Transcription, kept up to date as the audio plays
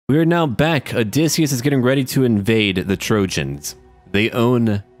We are now back. Odysseus is getting ready to invade the Trojans. They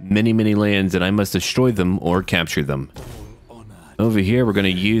own many, many lands, and I must destroy them or capture them. Over here, we're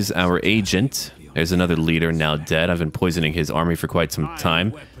going to use our agent. There's another leader now dead. I've been poisoning his army for quite some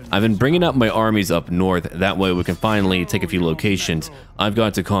time. I've been bringing up my armies up north. That way we can finally take a few locations. I've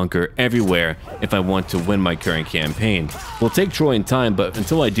got to conquer everywhere if I want to win my current campaign. We'll take Troy in time, but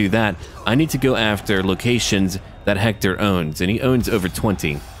until I do that, I need to go after locations that Hector owns, and he owns over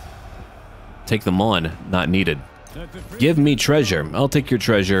 20. Take them on, not needed. Give me treasure. I'll take your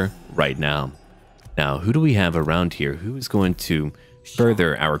treasure right now. Now, who do we have around here? Who is going to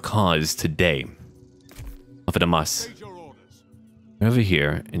further our cause today? Off at us. Over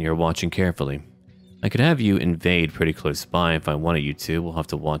here, and you're watching carefully. I could have you invade pretty close by if I wanted you to. We'll have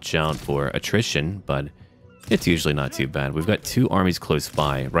to watch out for attrition, but it's usually not too bad. We've got two armies close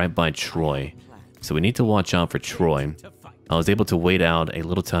by, right by Troy. So we need to watch out for Troy. I was able to wait out a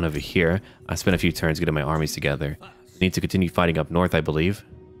little town over here. I spent a few turns getting my armies together. Need to continue fighting up north, I believe.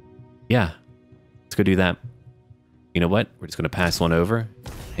 Yeah, let's go do that. You know what? We're just going to pass one over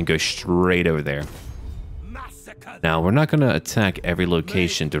and go straight over there. Now, we're not going to attack every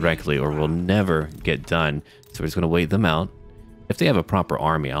location directly or we'll never get done. So we're just going to wait them out. If they have a proper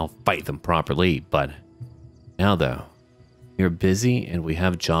army, I'll fight them properly. But now, though, we're busy and we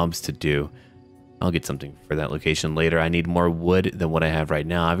have jobs to do. I'll get something for that location later. I need more wood than what I have right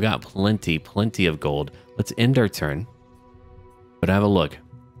now. I've got plenty of gold. Let's end our turn. But have a look.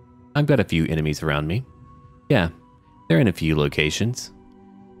 I've got a few enemies around me. Yeah, they're in a few locations.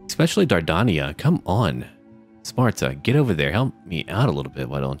 Especially Dardania. Come on. Sparta, get over there. Help me out a little bit,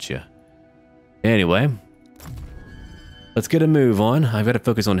 why don't you? Anyway. Let's get a move on. I've got to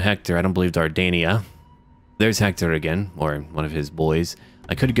focus on Hector. I don't believe Dardania. There's Hector again, or one of his boys.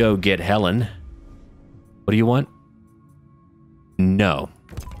 I could go get Helen. What do you want? No.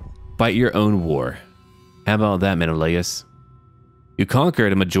 Fight your own war. How about that, Menelaus? You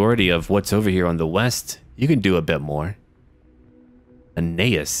conquered a majority of what's over here on the west. You can do a bit more.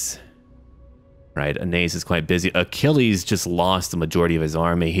 Aeneas. Right, Aeneas is quite busy. Achilles just lost the majority of his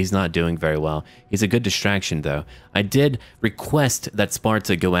army. He's not doing very well. He's a good distraction, though. I did request that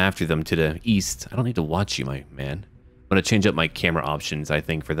Sparta go after them to the east. I don't need to watch you, my man. I'm going to change up my camera options, I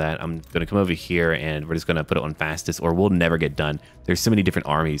think, for that. I'm going to come over here, and we're just going to put it on fastest, or we'll never get done. There's so many different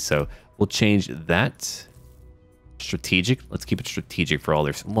armies, so we'll change that. Strategic. Let's keep it strategic for all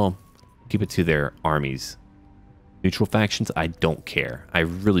their... Well, keep it to their armies. Neutral factions, I don't care. I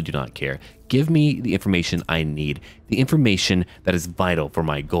really do not care. Give me the information I need. The information that is vital for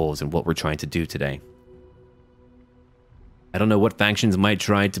my goals and what we're trying to do today. I don't know what factions might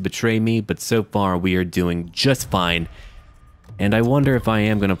try to betray me, but so far we are doing just fine. And I wonder if I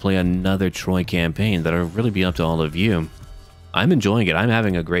am going to play another Troy campaign. That'll really be up to all of you. I'm enjoying it. I'm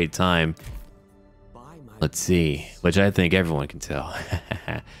having a great time. Let's see, which I think everyone can tell.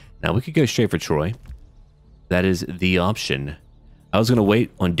 Now we could go straight for Troy. That is the option. I was going to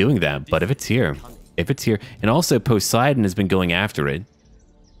wait on doing that, but if it's here, and also Poseidon has been going after it.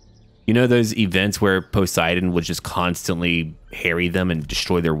 You know those events where Poseidon would just constantly harry them and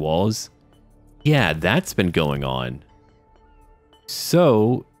destroy their walls? Yeah, that's been going on.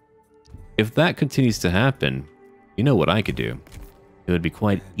 So, if that continues to happen, you know what I could do. It would be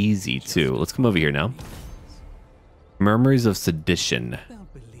quite easy too. Let's come over here now. Murmurs of Sedition.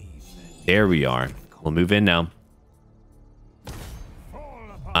 There we are. We'll move in now.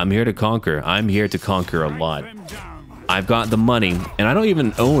 I'm here to conquer. I'm here to conquer a lot. I've got the money, and I don't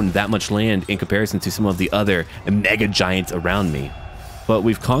even own that much land in comparison to some of the other mega giants around me. But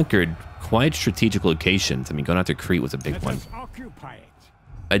we've conquered quite strategic locations. I mean, going after Crete was a big one.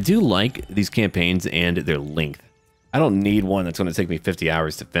 I do like these campaigns and their length. I don't need one that's going to take me 50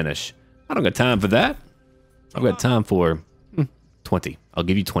 hours to finish. I don't got time for that. I've got time for 20. I'll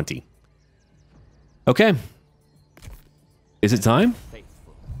give you 20. Okay. Is it time?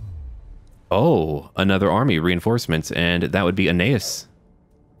 Oh, another army, reinforcements, and that would be Aeneas.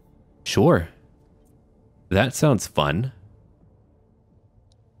 Sure. That sounds fun.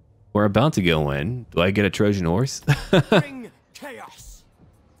 We're about to go in. Do I get a Trojan horse? Let's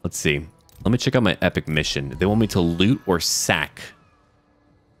see. Let me check out my epic mission. They want me to loot or sack.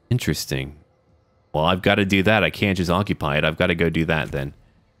 Interesting. Well, I've got to do that. I can't just occupy it. I've got to go do that then.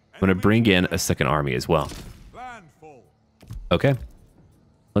 I'm going to bring in a second army as well. Okay.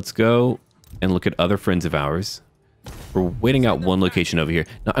 Let's go and look at other friends of ours. We're waiting out one location over here.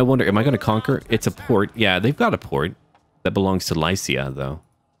 Now, I wonder, am I going to conquer? It's a port. Yeah, they've got a port. That belongs to Lycia, though.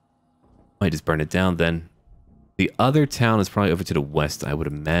 Might just burn it down then. The other town is probably over to the west, I would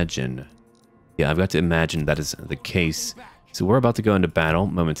imagine. Yeah, I've got to imagine that is the case. So we're about to go into battle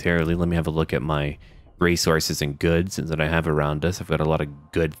momentarily. Let me have a look at my resources and goods that I have around us. I've got a lot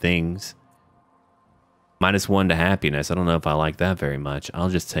of good things. -1 to happiness. I don't know if I like that very much. I'll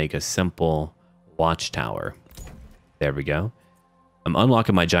just take a simple watchtower. There we go. I'm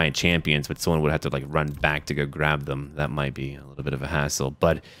unlocking my giant champions, but someone would have to like run back to go grab them. That might be a little bit of a hassle,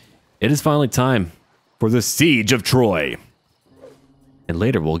 but it is finally time for the Siege of Troy. And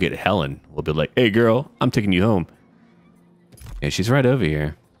later we'll get Helen. We'll be like, hey girl, I'm taking you home. Yeah, she's right over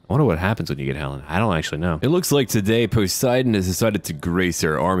here. I wonder what happens when you get Helen. I don't actually know. It looks like today Poseidon has decided to grace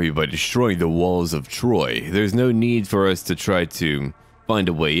our army by destroying the walls of Troy. There's no need for us to try to find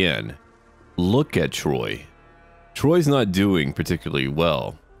a way in. Look at Troy. Troy's not doing particularly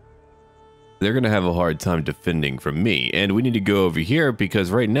well. They're going to have a hard time defending from me. And we need to go over here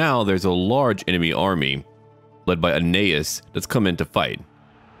because right now there's a large enemy army led by Aeneas that's come in to fight.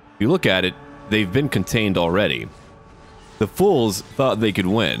 If you look at it, they've been contained already. The fools thought they could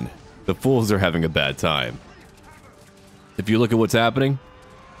win. The fools are having a bad time. If you look at what's happening,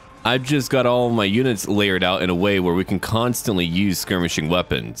 I've just got all of my units layered out in a way where we can constantly use skirmishing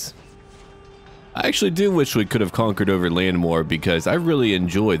weapons. I actually do wish we could have conquered over land more because I really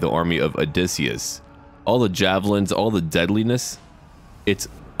enjoy the army of Odysseus. All the javelins, all the deadliness, it's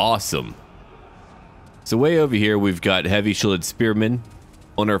awesome. So way over here we've got heavy shielded spearmen.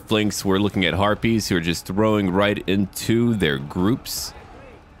 On our flanks we're looking at harpies who are just throwing right into their groups.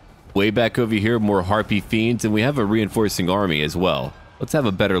 Way back over here more harpy fiends, and we have a reinforcing army as well. Let's have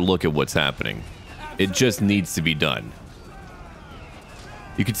a better look at what's happening. It just needs to be done.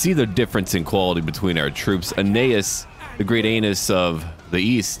 You can see the difference in quality between our troops. Aeneas, the great anus of the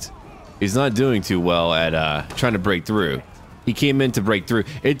east, is not doing too well at trying to break through. He came in to break through.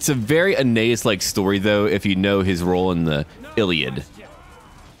 It's a very Aeneas-like story though if you know his role in the Iliad.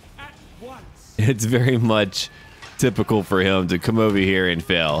 It's very much typical for him to come over here and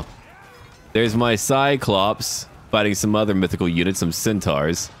fail. There's my Cyclops fighting some other mythical units, some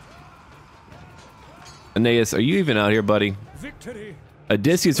centaurs. Aeneas, are you even out here, buddy? Victory.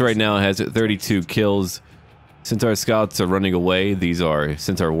 Odysseus right now has 32 kills. Centaur scouts are running away. These are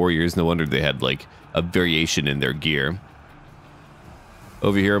centaur warriors. No wonder they had like a variation in their gear.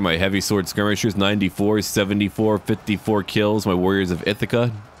 Over here, my heavy sword skirmishers, 94, 74, 54 kills. My warriors of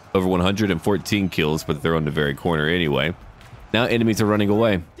Ithaca, over 114 kills, but they're on the very corner anyway. Now enemies are running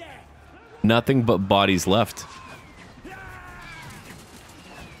away. Nothing but bodies left.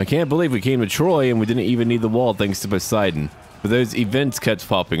 I can't believe we came to Troy and we didn't even need the wall thanks to Poseidon. But those events kept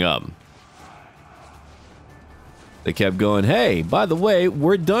popping up. They kept going, hey, by the way,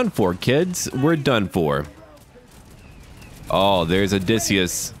 we're done for, kids. We're done for. Oh, there's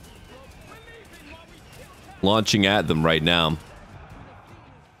Odysseus launching at them right now.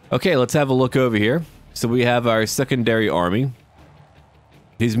 Okay, let's have a look over here. So we have our secondary army.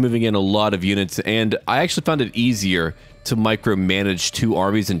 He's moving in a lot of units, and I actually found it easier to micromanage 2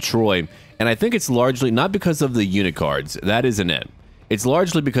 armies in Troy. And I think it's largely not because of the unit cards. That isn't it. It's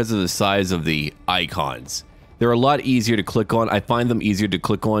largely because of the size of the icons. They're a lot easier to click on. I find them easier to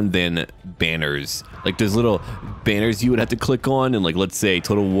click on than banners. Like those little banners you would have to click on in, like, let's say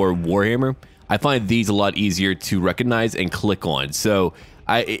Total War Warhammer. I find these a lot easier to recognize and click on. So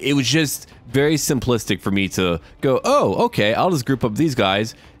it was just very simplistic for me to go, oh, okay, I'll just group up these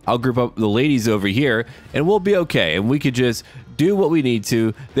guys. I'll group up the ladies over here, and we'll be okay. And we could just do what we need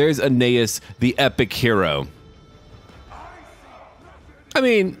to. There's Aeneas, the epic hero. I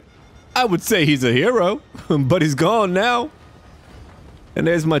mean, I would say he's a hero, but he's gone now. And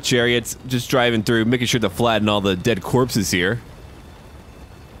there's my chariots just driving through, making sure to flatten all the dead corpses here.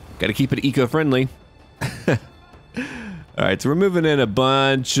 Gotta keep it eco-friendly. Alright, so we're moving in a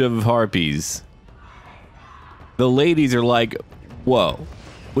bunch of harpies. The ladies are like, whoa,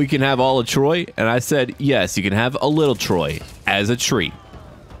 we can have all of Troy? And I said, yes, you can have a little Troy as a treat.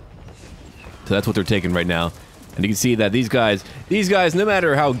 So that's what they're taking right now. And you can see that these guys, no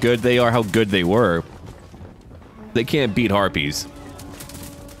matter how good they are, how good they were, they can't beat harpies.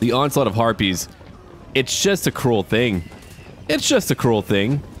 The onslaught of harpies, it's just a cruel thing. It's just a cruel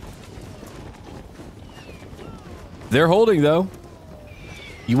thing. They're holding, though.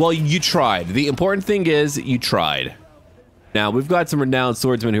 Well, you tried. The important thing is you tried. Now, we've got some renowned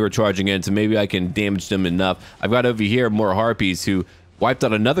swordsmen who are charging in, so maybe I can damage them enough. I've got over here more harpies who wiped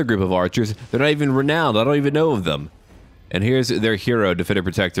out another group of archers. They're not even renowned. I don't even know of them. And here's their hero, Defender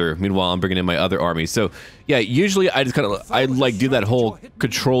Protector. Meanwhile, I'm bringing in my other army. So, yeah, usually I just kind of, I like do that whole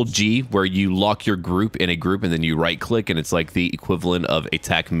Control G where you lock your group in a group and then you right click and it's like the equivalent of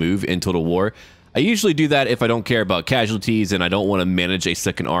attack move in Total War. I usually do that if I don't care about casualties and I don't want to manage a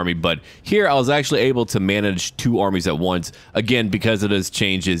second army, but here I was actually able to manage 2 armies at once, again, because of those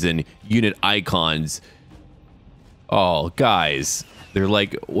changes in unit icons. Oh, guys. They're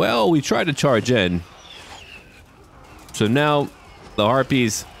like, well, we tried to charge in. So now, the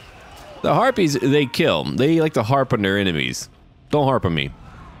harpies, they kill. They like to harp on their enemies. Don't harp on me.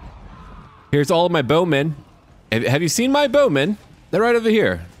 Here's all of my bowmen. Have you seen my bowmen? They're right over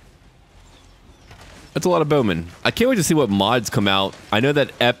here. That's a lot of bowmen. I can't wait to see what mods come out. I know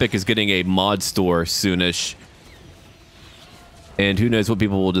that Epic is getting a mod store soonish. And who knows what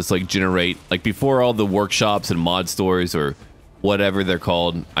people will just like generate. Like before all the workshops and mod stores or whatever they're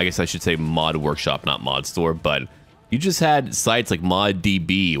called. I guess I should say mod workshop, not mod store. But you just had sites like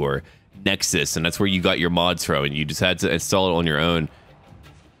ModDB or Nexus. And that's where you got your mods from. And you just had to install it on your own.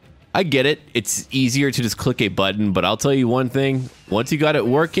 I get it. It's easier to just click a button. But I'll tell you one thing. Once you got it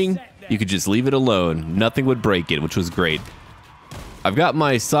working, you could just leave it alone. Nothing would break it, which was great. I've got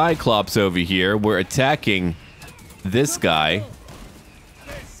my Cyclops over here. We're attacking this guy.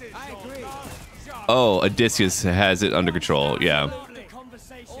 Oh, Odysseus has it under control. Yeah.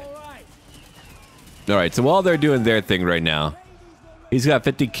 Alright, so while they're doing their thing right now, he's got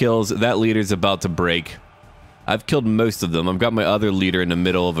 50 kills. That leader's about to break. I've killed most of them. I've got my other leader in the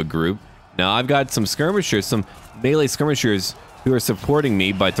middle of a group. Now, I've got some skirmishers, some melee skirmishers who are supporting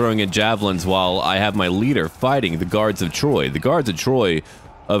me by throwing in javelins while I have my leader fighting the guards of Troy. The guards of Troy,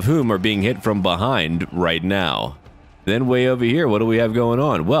 of whom are being hit from behind right now. Then way over here, what do we have going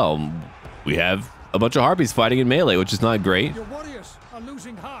on? Well, we have a bunch of harpies fighting in melee, which is not great. Your warriors are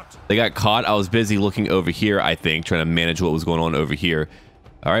losing heart. They got caught. I was busy looking over here, I think, trying to manage what was going on over here.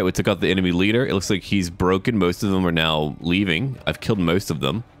 All right, we took out the enemy leader. It looks like he's broken. Most of them are now leaving. I've killed most of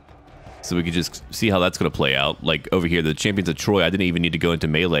them. So we could just see how that's going to play out. Like over here, the champions of Troy, I didn't even need to go into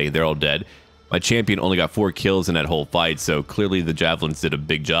melee. They're all dead. My champion only got 4 kills in that whole fight, so clearly the javelins did a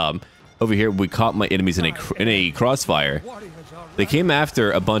big job. Over here, we caught my enemies in a crossfire. They came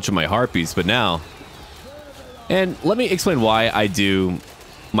after a bunch of my harpies, but now... And let me explain why I do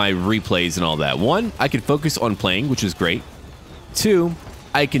my replays and all that. 1, I can focus on playing, which is great. 2,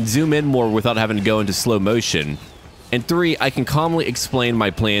 I can zoom in more without having to go into slow motion. And 3, I can calmly explain my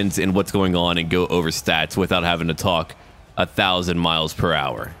plans and what's going on and go over stats without having to talk 1,000 miles per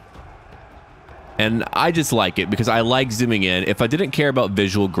hour. And I just like it because I like zooming in. If I didn't care about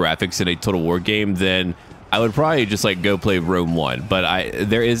visual graphics in a Total War game, then I would probably just like go play Rome 1. But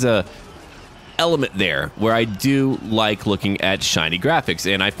there is a element there where I do like looking at shiny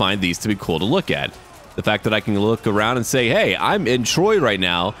graphics, and I find these to be cool to look at. The fact that I can look around and say, hey, I'm in Troy right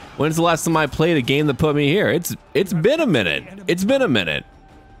now. When's the last time I played a game that put me here? It's been a minute. It's been a minute.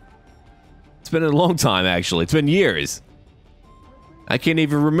 It's been a long time, actually. It's been years. I can't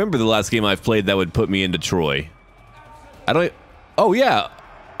even remember the last game I've played that would put me into Troy. Oh, yeah.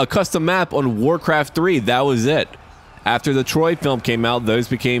 A custom map on Warcraft 3. That was it. After the Troy film came out, those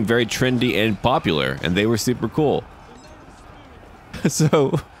became very trendy and popular, and they were super cool.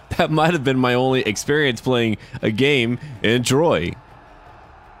 So... that might have been my only experience playing a game in Troy.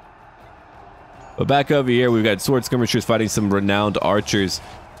 But back over here, we've got sword skirmishers fighting some renowned archers.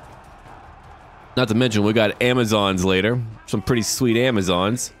 Not to mention, we got Amazons later. Some pretty sweet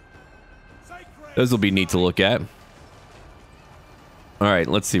Amazons. Those will be neat to look at. Alright,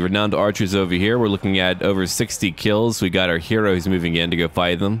 let's see. Renowned archers over here. We're looking at over 60 kills. We got our heroes moving in to go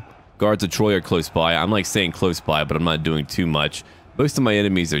fight them. Guards of Troy are close by. I'm like saying close by, but I'm not doing too much. Most of my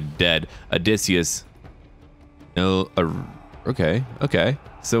enemies are dead. Odysseus. No, okay.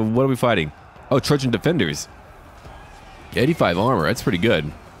 So what are we fighting? Oh, Trojan defenders. 85 armor, that's pretty good.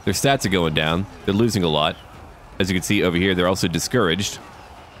 Their stats are going down. They're losing a lot. As you can see over here, they're also discouraged.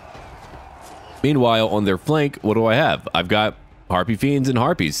 Meanwhile, on their flank, what do I have? I've got Harpy Fiends and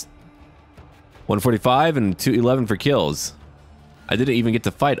Harpies. 145 and 211 for kills. I didn't even get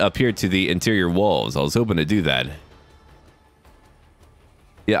to fight up here to the interior walls. I was hoping to do that.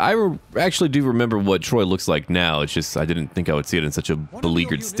 Yeah, I actually do remember what Troy looks like now. It's just I didn't think I would see it in such a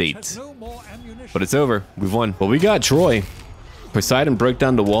beleaguered state. But it's over. We've won. Well, we got Troy. Poseidon broke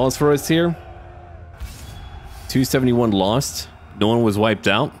down the walls for us here. 271 lost. No one was wiped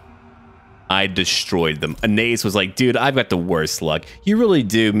out. I destroyed them. Aeneas was like, dude, I've got the worst luck. You really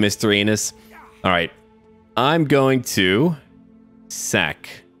do, Mr. Aeneas. All right. I'm going to sack.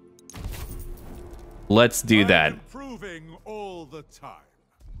 Let's do that. Improving all the time.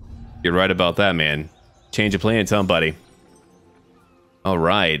 You're right about that, man. Change of plans, huh, buddy? All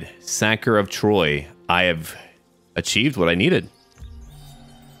right. Sacker of Troy. I have achieved what I needed.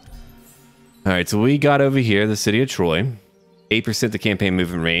 All right, so we got over here the city of Troy. 8% the campaign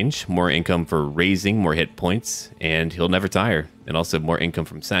movement range, more income for raising, more hit points, and he'll never tire. And also more income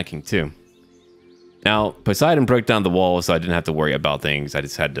from sacking too. Now, Poseidon broke down the wall, so I didn't have to worry about things. I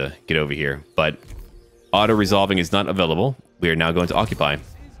just had to get over here. But auto-resolving is not available. We are now going to occupy.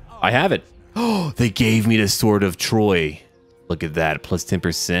 I have it. Oh, they gave me the Sword of Troy. Look at that. Plus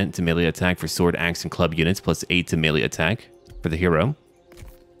 10% to melee attack for sword, axe, and club units. Plus 8 to melee attack for the hero.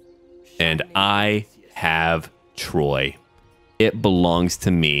 And I have Troy. It belongs to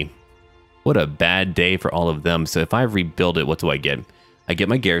me. What a bad day for all of them. So if I rebuild it, what do I get? I get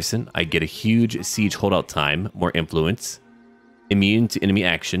my garrison. I get a huge siege holdout time. More influence. Immune to enemy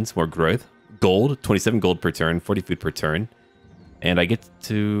actions. More growth. Gold. 27 gold per turn. 40 food per turn. And I get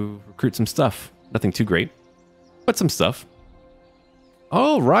to recruit some stuff. Nothing too great, but some stuff.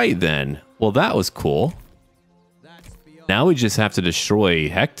 All right, then. Well, that was cool. Now we just have to destroy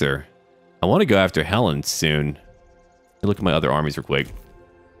Hector. I want to go after Helen soon. Look at my other armies real quick.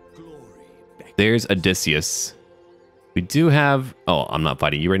 There's Odysseus. We do have... Oh, I'm not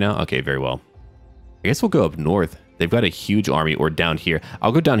fighting you right now? Okay, very well. I guess we'll go up north. They've got a huge army, or down here.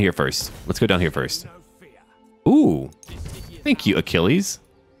 I'll go down here first. Let's go down here first. Ooh. Thank you, Achilles.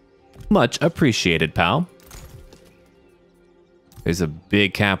 Much appreciated, pal. There's a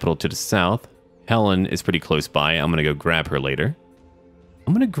big capital to the south. Helen is pretty close by. I'm going to go grab her later.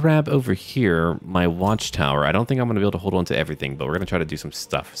 I'm going to grab over here my watchtower. I don't think I'm going to be able to hold on to everything, but we're going to try to do some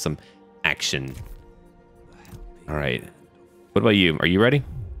stuff, some action. All right. What about you? Are you ready?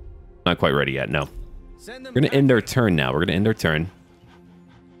 Not quite ready yet, no. We're going to end our turn now. We're going to end our turn.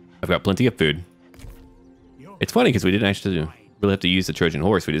 I've got plenty of food. It's funny because we didn't actually really have to use the Trojan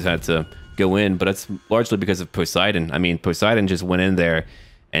horse. We just had to go in, but that's largely because of Poseidon. I mean, Poseidon just went in there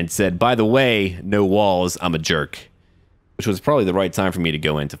and said, by the way, no walls, I'm a jerk. Which was probably the right time for me to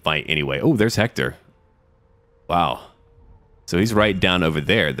go in to fight anyway. Oh, there's Hector. Wow. So he's right down over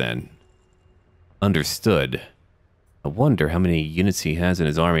there then. Understood. I wonder how many units he has in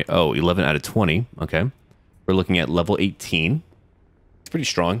his army. Oh, 11 out of 20. Okay. We're looking at level 18. It's pretty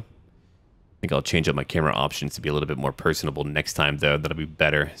strong. I think I'll change up my camera options to be a little bit more personable next time, though. That'll be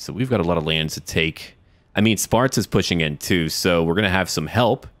better. So we've got a lot of lands to take. I mean, Sparta's pushing in, too, so we're going to have some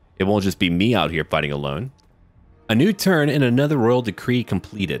help. It won't just be me out here fighting alone. A new turn and another royal decree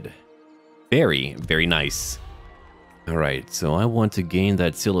completed. Very, very nice. All right, so I want to gain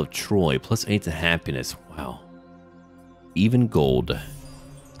that seal of Troy, plus 8 to happiness. Wow. Even gold.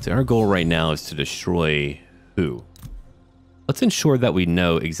 So our goal right now is to destroy who? Let's ensure that we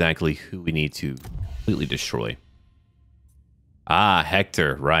know exactly who we need to completely destroy. Ah,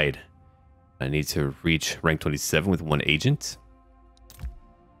 Hector, right. I need to reach rank 27 with 1 agent.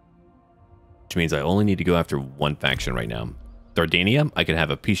 Which means I only need to go after 1 faction right now. Dardania, I could have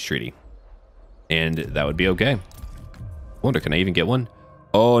a peace treaty. And that would be okay. I wonder, can I even get one?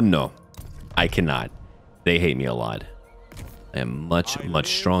 Oh, no. I cannot. They hate me a lot. I am much,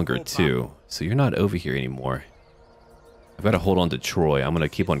 much stronger, too. So you're not over here anymore. I've got to hold on to Troy. I'm going to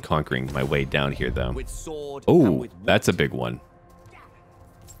keep on conquering my way down here, though. Oh, that's a big one.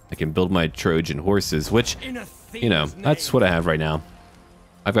 I can build my Trojan horses, which, you know, that's what I have right now.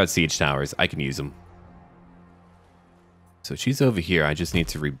 I've got siege towers. I can use them. So she's over here. I just need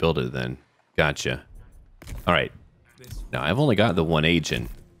to rebuild it then. Gotcha. All right. Now, I've only got the 1 agent.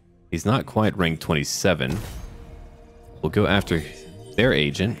 He's not quite rank 27. We'll go after their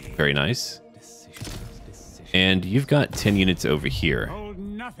agent. Very nice. And you've got 10 units over here.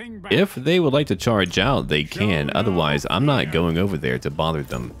 If they would like to charge out, they can. Otherwise, I'm not going over there to bother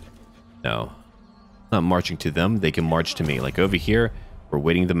them. No. I'm not marching to them. They can march to me. Like over here, we're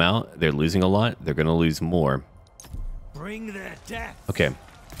waiting them out. They're losing a lot. They're going to lose more. Okay.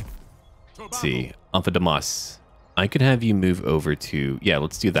 Let's see. Amphidamas. I could have you move over to... Yeah,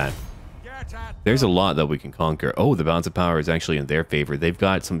 let's do that. There's a lot that we can conquer. Oh, the balance of power is actually in their favor. They've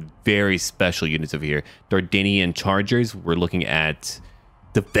got some very special units over here. Dardanian Chargers. We're looking at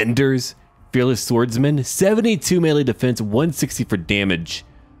Defenders. Fearless Swordsmen. 72 melee defense, 160 for damage.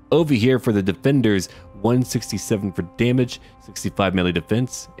 Over here for the Defenders, 167 for damage, 65 melee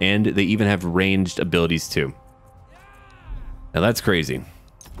defense, and they even have ranged abilities too. Now that's crazy.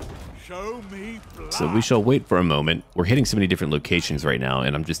 So we shall wait for a moment. We're hitting so many different locations right now,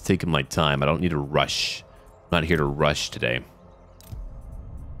 and I'm just taking my time. I don't need to rush. I'm not here to rush today.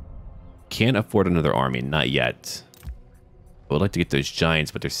 Can't afford another army, not yet. I would like to get those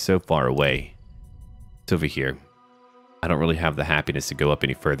giants, but they're so far away. It's over here. I don't really have the happiness to go up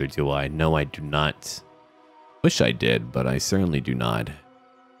any further, do I? No, I do not. Wish I did, but I certainly do not.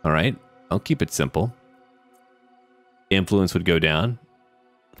 All right, I'll keep it simple. Influence would go down.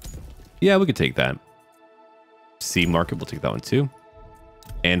 Yeah, we could take that. Sea market, we'll take that one too.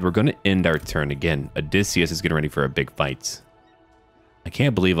 And we're going to end our turn again. Odysseus is getting ready for a big fight. I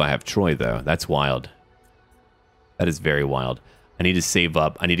can't believe I have Troy, though. That's wild. That is very wild. I need to save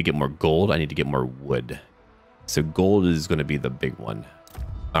up. I need to get more gold. I need to get more wood. So gold is going to be the big one.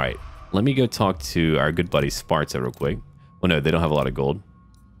 All right. Let me go talk to our good buddy Sparta real quick. Well, no, they don't have a lot of gold.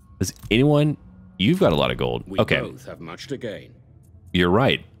 Does anyone... You've got a lot of gold. We okay. both have much to gain. You're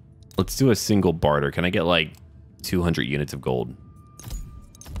right. Let's do a single barter. Can I get like 200 units of gold?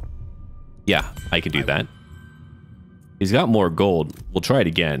 Yeah, I can do that. He's got more gold. We'll try it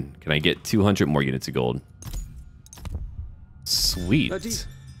again. Can I get 200 more units of gold? Sweet.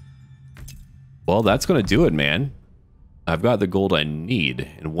 Well, that's going to do it, man. I've got the gold I need.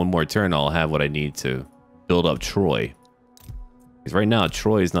 In one more turn, I'll have what I need to build up Troy. Because right now,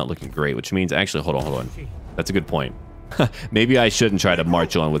 Troy is not looking great, which means... Actually, hold on. That's a good point. Maybe I shouldn't try to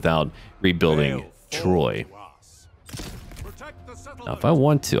march on without rebuilding Troy. Now, if I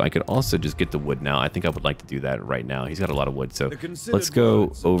want to, I could also just get the wood now. I think I would like to do that right now. He's got a lot of wood, so let's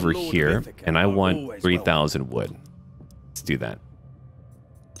go over here, and I want 3,000 wood. Let's do that.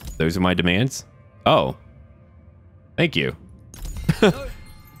 Those are my demands? Oh. Thank you.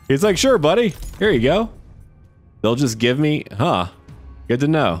 He's like, sure, buddy. Here you go. They'll just give me... Huh. Good to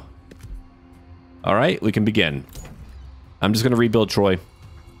know. All right, we can begin. I'm just going to rebuild Troy.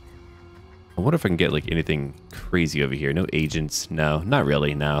 I wonder if I can get like anything crazy over here. No agents. No, not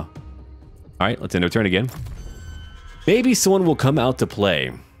really. No. All right, let's end our turn again. Maybe someone will come out to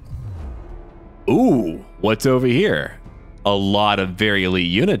play. Ooh, what's over here? A lot of very elite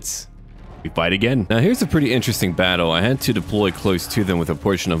units. We fight again. Now here's a pretty interesting battle. I had to deploy close to them with a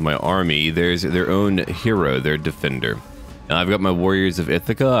portion of my army. There's their own hero, their defender. Now I've got my warriors of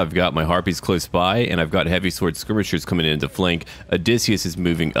Ithaca, I've got my harpies close by, and I've got heavy sword skirmishers coming in to flank. Odysseus is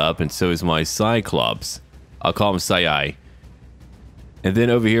moving up, and so is my Cyclops. I'll call him Sai. And then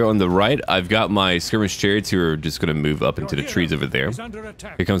over here on the right, I've got my skirmish chariots who are just going to move up into the trees over there.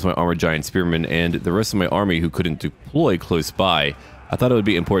 Here comes my armored giant spearmen, and the rest of my army who couldn't deploy close by. I thought it would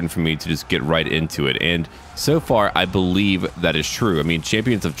be important for me to just get right into it, and so far I believe that is true. I mean,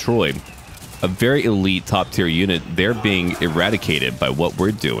 Champions of Troy, a very elite top tier unit, they're being eradicated by what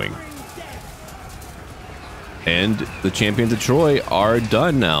we're doing. And the Champions of Troy are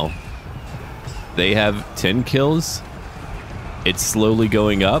done now. They have 10 kills. It's slowly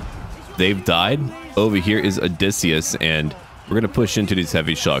going up. They've died. Over here is Odysseus, and we're going to push into these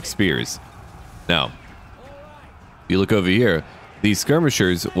heavy shock spears. Now, if you look over here, these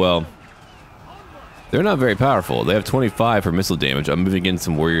skirmishers, well, they're not very powerful. They have 25 for missile damage. I'm moving in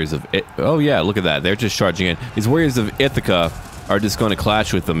some warriors of... Oh, yeah, look at that. They're just charging in. These warriors of Ithaca are just going to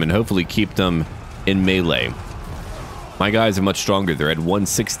clash with them and hopefully keep them in melee. My guys are much stronger. They're at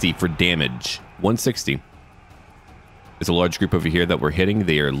 160 for damage. 160. There's a large group over here that we're hitting.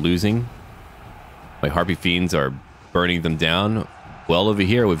 They are losing. My Harpy Fiends are burning them down. Well, over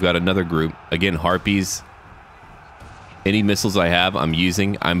here, we've got another group. Again, Harpies. Any missiles I have, I'm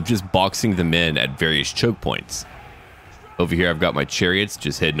using. I'm just boxing them in at various choke points. Over here, I've got my chariots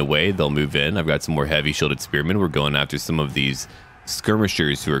just heading away. They'll move in. I've got some more heavy shielded spearmen. We're going after some of these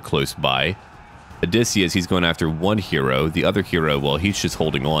skirmishers who are close by. Odysseus, he's going after one hero. The other hero, well, he's just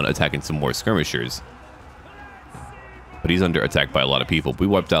holding on, attacking some more skirmishers. But he's under attack by a lot of people. We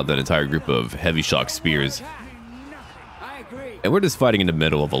wiped out that entire group of heavy shock spears. And we're just fighting in the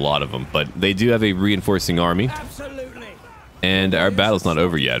middle of a lot of them. But they do have a reinforcing army. And our battle's not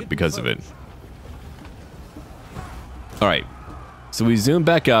over yet because of it. Alright. So we zoom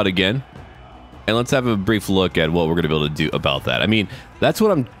back out again. And let's have a brief look at what we're going to be able to do about that. I mean, that's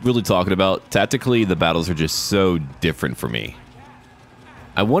what I'm really talking about. Tactically, the battles are just so different for me.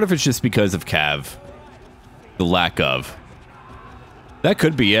 I wonder if it's just because of Cav. The lack of. That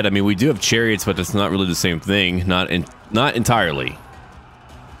could be it. I mean, we do have chariots, but it's not really the same thing. Not entirely.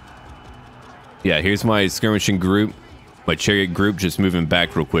 Yeah, here's my skirmishing group. My chariot group just moving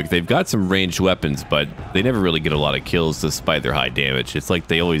back real quick. They've got some ranged weapons, but they never really get a lot of kills despite their high damage. It's like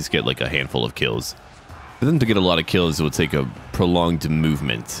they always get like a handful of kills. For them to get a lot of kills, it would take a prolonged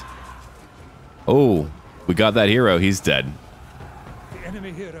movement. Oh, we got that hero. He's dead.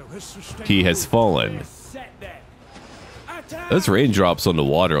 He has fallen. Those raindrops on the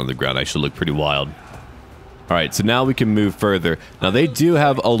water on the ground actually look pretty wild. All right, so now we can move further. Now, they do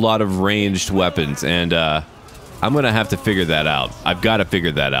have a lot of ranged weapons, and I'm going to have to figure that out. I've got to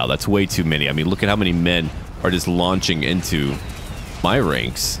figure that out. That's way too many. I mean, look at how many men are just launching into my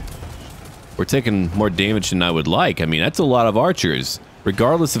ranks. We're taking more damage than I would like. I mean, that's a lot of archers,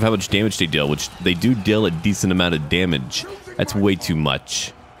 regardless of how much damage they deal, which they do deal a decent amount of damage. That's way too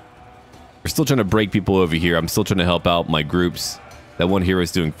much. We're still trying to break people over here. I'm still trying to help out my groups. That one hero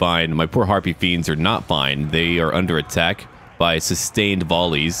is doing fine. My poor Harpy Fiends are not fine. They are under attack by sustained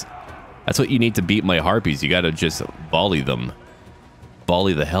volleys. That's what you need to beat my Harpies. You gotta just volley them.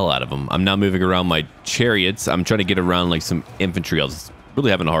 Volley the hell out of them. I'm now moving around my chariots. I'm trying to get around like some infantry. I was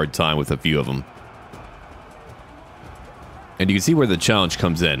really having a hard time with a few of them. And you can see where the challenge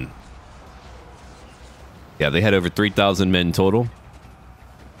comes in. Yeah, they had over 3,000 men total.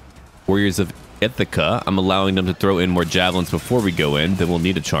 Warriors of Ithaca. I'm allowing them to throw in more javelins before we go in. Then we'll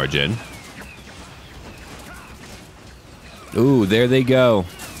need to charge in. Ooh, there they go.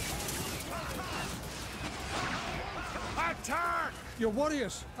 Attack! Your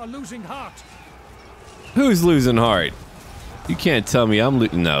warriors are losing heart. Who's losing heart? You can't tell me I'm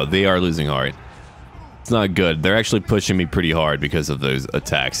losing. No, they are losing heart. It's not good. They're actually pushing me pretty hard because of those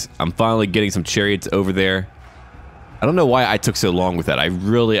attacks. I'm finally getting some chariots over there. I don't know why I took so long with that.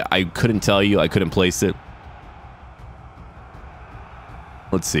 I couldn't tell you. I couldn't place it.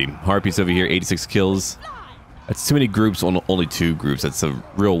 Let's see. Harpies over here, 86 kills. That's too many groups on only 2 groups. That's a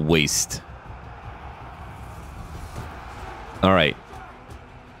real waste. All right.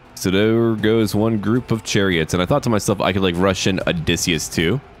 So there goes one group of chariots. And I thought to myself I could like rush in Odysseus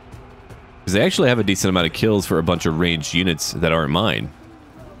too. Because they actually have a decent amount of kills for a bunch of ranged units that aren't mine.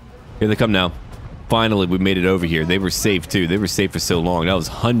 Here they come now. Finally, we made it over here. They were safe too. They were safe for so long. That was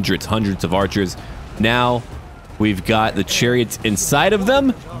hundreds of archers. Now, we've got the chariots inside of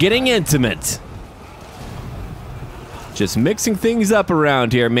them getting intimate. Just mixing things up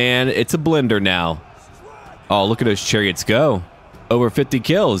around here, man. It's a blender now. Oh, look at those chariots go. Over 50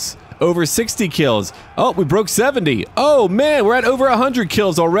 kills. Over 60 kills. Oh, we broke 70. Oh, man, we're at over 100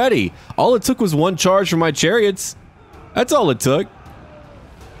 kills already. All it took was one charge from my chariots. That's all it took.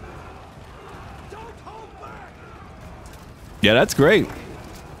 Yeah, that's great.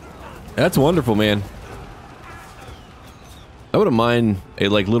 That's wonderful, man. I wouldn't mind a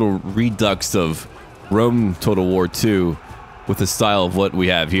like little redux of Rome Total War 2 with the style of what we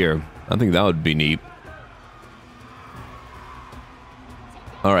have here. I think that would be neat.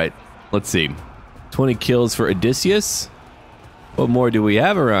 All right, let's see. 20 kills for Odysseus. What more do we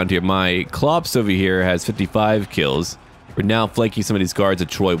have around here? My Klops over here has 55 kills. We're now flanking some of these guards at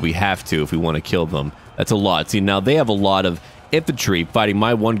Troy. We have to if we want to kill them. That's a lot. See, now they have a lot of infantry fighting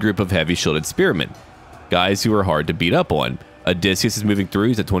my one group of heavy shielded spearmen. Guys who are hard to beat up on. Odysseus is moving through.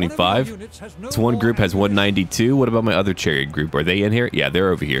 He's at 25. This one group has 192. What about my other chariot group? Are they in here? Yeah, they're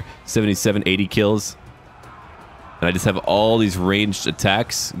over here. 77, 80 kills. And I just have all these ranged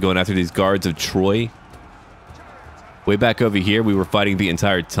attacks going after these guards of Troy. Way back over here, we were fighting the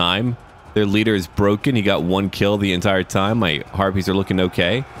entire time. Their leader is broken. He got 1 kill the entire time. My Harpies are looking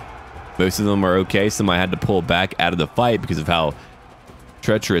okay. Most of them are okay. Some I had to pull back out of the fight because of how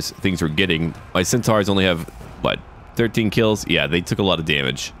treacherous things were getting. My Centaurs only have, what, 13 kills? Yeah, they took a lot of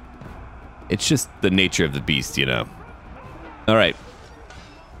damage. It's just the nature of the beast, you know. All right.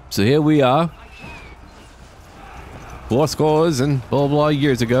 So here we are. 4 scores and blah, blah,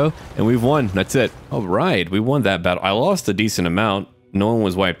 years ago. And we've won. That's it. All right. We won that battle. I lost a decent amount. No one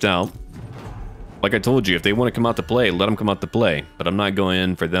was wiped out. Like I told you, if they want to come out to play, let them come out to play. But I'm not going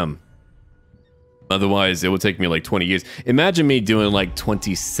in for them. Otherwise, it would take me like 20 years. Imagine me doing like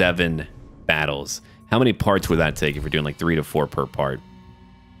 27 battles. How many parts would that take if we're doing like 3 to 4 per part?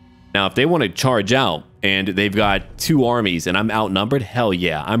 Now, if they want to charge out and they've got 2 armies and I'm outnumbered, hell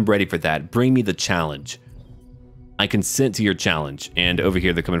yeah, I'm ready for that. Bring me the challenge. I consent to your challenge. And over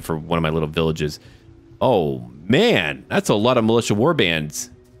here, they're coming for one of my little villages. Oh, man, that's a lot of militia warbands.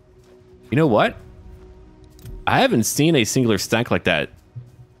 You know what? I haven't seen a singular stack like that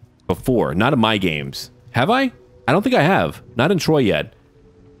before. Not in my games. Have I? I don't think I have. Not in Troy yet.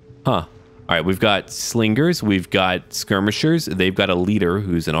 Huh. All right, we've got slingers. We've got skirmishers. They've got a leader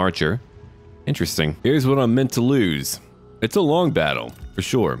who's an archer. Interesting. Here's what I'm meant to lose. It's a long battle, for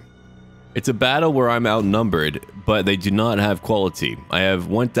sure. It's a battle where I'm outnumbered, but they do not have quality. I have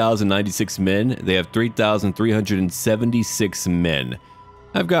 1,096 men. They have 3,376 men.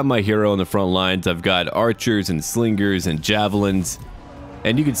 I've got my hero on the front lines. I've got archers and slingers and javelins.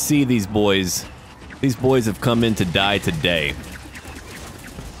 And you can see these boys. These boys have come in to die today.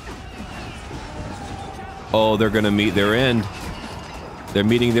 Oh, they're gonna meet their end. They're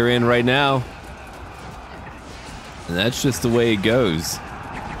meeting their end right now. And that's just the way it goes.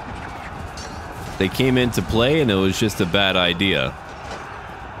 They came in to play and it was just a bad idea.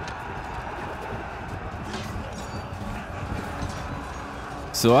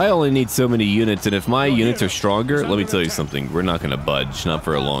 So I only need so many units, and if my units are stronger, let me tell you something, we're not going to budge, not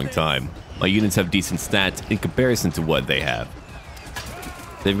for a long time. My units have decent stats in comparison to what they have.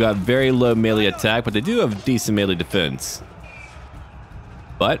 They've got very low melee attack, but they do have decent melee defense.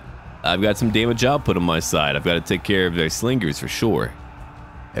 But I've got some damage output on my side. I've got to take care of their slingers for sure.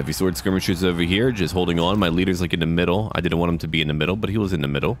 Heavy sword skirmishers over here, just holding on. My leader's like in the middle. I didn't want him to be in the middle, but he was in the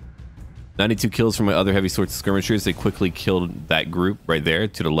middle. 92 kills from my other heavy sword skirmishers. They quickly killed that group right there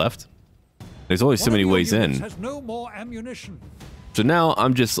to the left. There's only so many ways in. Has no more ammunition. So now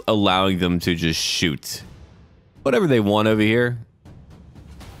I'm just allowing them to just shoot whatever they want over here.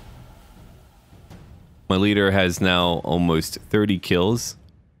 My leader has now almost 30 kills.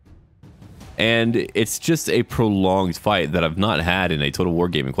 And it's just a prolonged fight that I've not had in a Total War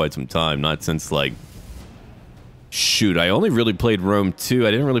game in quite some time. Not since, like... Shoot, I only really played Rome 2.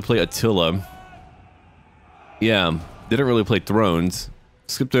 I didn't really play Attila. Yeah, didn't really play Thrones.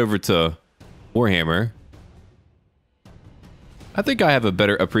 Skipped over to Warhammer. I think I have a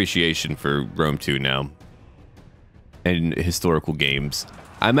better appreciation for Rome 2 now. And historical games.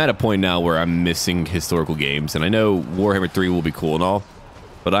 I'm at a point now where I'm missing historical games. And I know Warhammer 3 will be cool and all.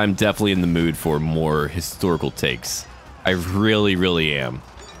 But I'm definitely in the mood for more historical takes. I really, really am.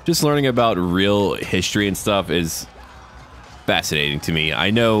 Just learning about real history and stuff is fascinating to me.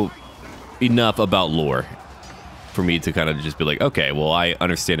 I know enough about lore for me to kind of just be like, okay, well, I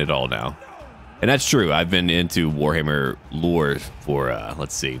understand it all now. And that's true. I've been into Warhammer lore for,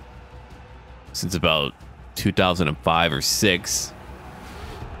 let's see, since about 2005 or 6.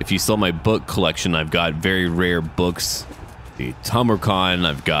 If you saw my book collection, I've got very rare books. The Tamarkhan,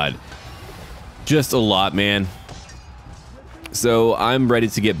 I've got just a lot, man. So I'm ready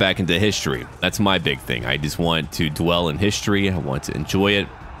to get back into history. That's my big thing. I just want to dwell in history. I want to enjoy it.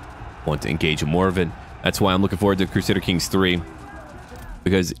 I want to engage in more of it. That's why I'm looking forward to Crusader Kings 3.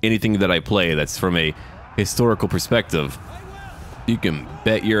 Because anything that I play that's from a historical perspective, you can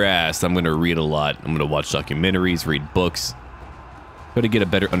bet your ass I'm going to read a lot. I'm going to watch documentaries, read books. Try to get a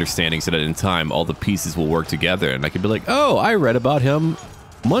better understanding so that in time all the pieces will work together and I can be like, oh, I read about him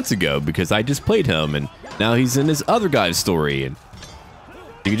months ago because I just played him and now he's in this other guy's story. And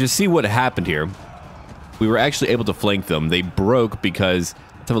you can just see what happened here. We were actually able to flank them. They broke because,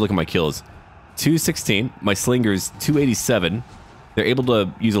 let's have a look at my kills. 216, my slingers 287. They're able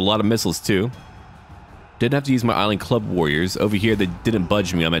to use a lot of missiles too. Didn't have to use my Island Club Warriors. Over here they didn't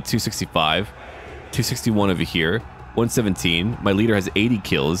budge me. I'm at 265. 261 over here. 117. My leader has 80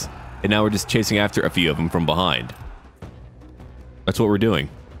 kills, and now we're just chasing after a few of them from behind. That's what we're doing.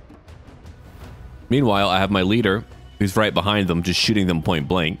 Meanwhile, I have my leader, who's right behind them, just shooting them point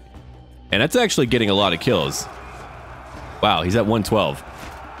blank. And that's actually getting a lot of kills. Wow, he's at 112.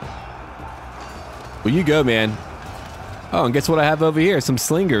 Well, you go, man. Oh, and guess what I have over here? Some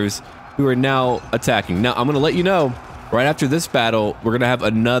slingers who are now attacking. Now, I'm going to let you know, right after this battle, we're going to have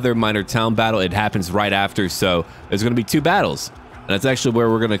another minor town battle. It happens right after, so there's going to be 2 battles. And that's actually where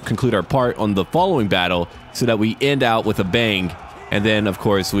we're going to conclude our part on the following battle so that we end out with a bang. And then, of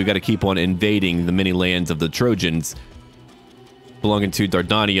course, we've got to keep on invading the many lands of the Trojans belonging to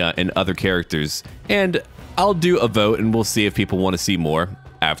Dardania and other characters. And I'll do a vote, and we'll see if people want to see more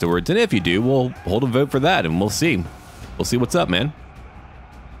afterwards. And if you do, we'll hold a vote for that, and we'll see. We'll see what's up, man.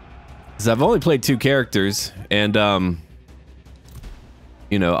 Because I've only played 2 characters, and,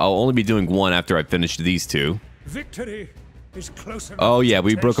 you know, I'll only be doing one after I finish these 2. Victory is closer. Oh, yeah,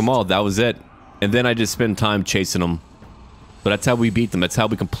 we broke them all. That was it. And then I just spent time chasing them. But that's how we beat them. That's how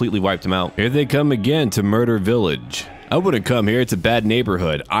we completely wiped them out. Here they come again to Murder Village. I wouldn't come here. It's a bad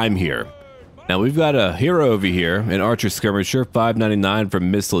neighborhood. I'm here. Now, we've got a hero over here, an archer skirmisher, 599 for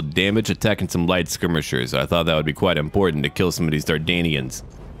missile damage, attacking some light skirmishers. I thought that would be quite important to kill some of these Dardanians.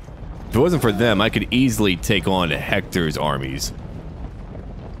 If it wasn't for them, I could easily take on Hector's armies.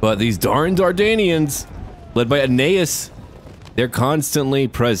 But these darn Dardanians, led by Aeneas, they're constantly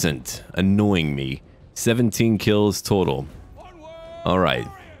present, annoying me. 17 kills total. All right,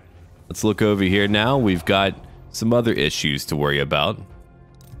 let's look over here now. We've got some other issues to worry about.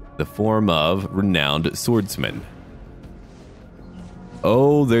 The form of renowned swordsman.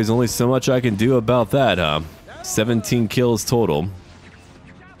 Oh, there's only so much I can do about that, huh? 17 kills total.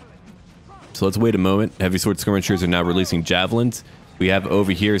 So let's wait a moment. Heavy sword skirmishers are now releasing javelins. We have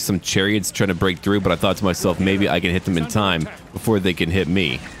over here some chariots trying to break through, but I thought to myself, maybe I can hit them in time before they can hit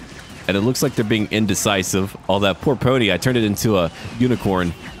me. And it looks like they're being indecisive. All that poor pony, I turned it into a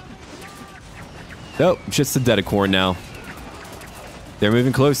unicorn. Nope, just a dedicorn now. They're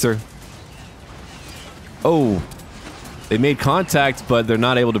moving closer. Oh, they made contact, but they're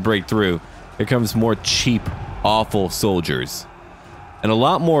not able to break through. Here comes more cheap, awful soldiers. And a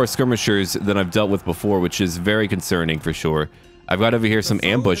lot more skirmishers than I've dealt with before, which is very concerning for sure. I've got over here some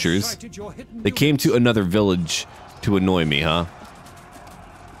ambushers. They came to another village to annoy me, huh?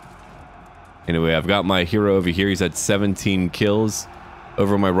 Anyway, I've got my hero over here. He's at 17 kills.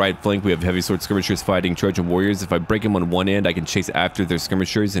 Over on my right flank, we have heavy sword skirmishers fighting Trojan warriors. If I break them on one end, I can chase after their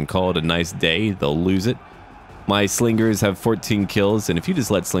skirmishers and call it a nice day. They'll lose it. My slingers have 14 kills, and if you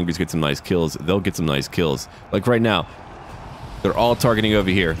just let slingers get some nice kills, they'll get some nice kills. Like right now, they're all targeting over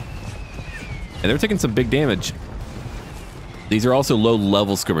here. And they're taking some big damage. These are also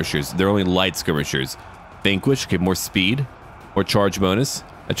low-level skirmishers. They're only light skirmishers. Vanquish, okay, more speed, more charge bonus.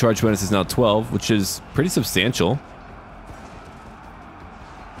 A charge bonus is now 12, which is pretty substantial.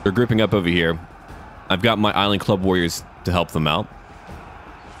 They're grouping up over here. I've got my Island Club warriors to help them out.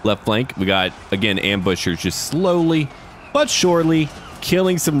 Left flank, we got, again, ambushers just slowly but surely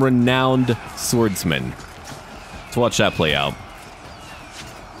killing some renowned swordsmen. Let's watch that play out.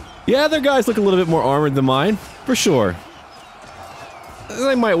 Yeah, their guys look a little bit more armored than mine, for sure.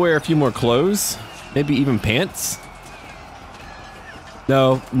 They might wear a few more clothes, maybe even pants.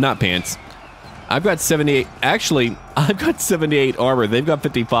 No, not pants. I've got 78. Actually, I've got 78 armor. They've got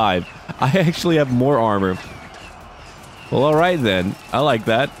 55. I actually have more armor. Well, all right then. I like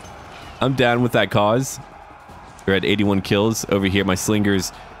that. I'm down with that cause. We're at 81 kills. Over here, my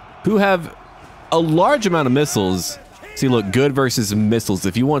slingers, who have a large amount of missiles. See, look, good versus missiles.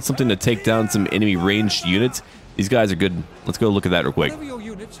 If you want something to take down some enemy ranged units, these guys are good. Let's go look at that real quick.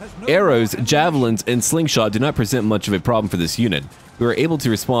 Arrows, javelins, and slingshot do not present much of a problem for this unit. We are able to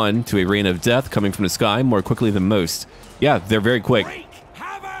respond to a rain of death coming from the sky more quickly than most. Yeah, they're very quick.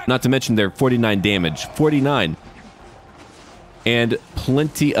 Not to mention they're 49 damage. 49. And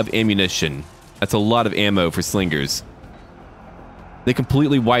plenty of ammunition. That's a lot of ammo for slingers. They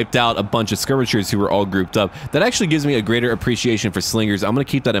completely wiped out a bunch of skirmishers who were all grouped up. That actually gives me a greater appreciation for slingers. I'm going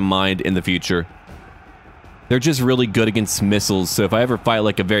to keep that in mind in the future. They're just really good against missiles, so if I ever fight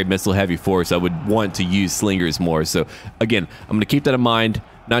like a very missile-heavy force, I would want to use slingers more. So, again, I'm going to keep that in mind.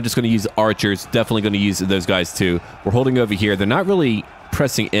 Not just going to use archers, definitely going to use those guys too. We're holding over here. They're not really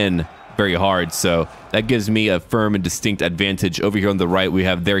pressing in very hard, so that gives me a firm and distinct advantage. Over here on the right, we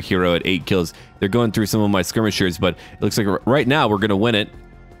have their hero at 8 kills. They're going through some of my skirmishers, but it looks like right now we're going to win it.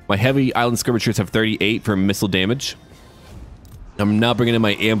 My heavy island skirmishers have 38 for missile damage. I'm now bringing in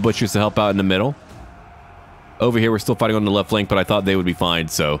my ambushers to help out in the middle. Over here, we're still fighting on the left flank, but I thought they would be fine,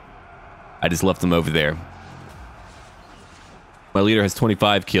 so I just left them over there. My leader has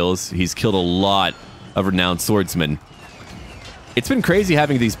 25 kills. He's killed a lot of renowned swordsmen. It's been crazy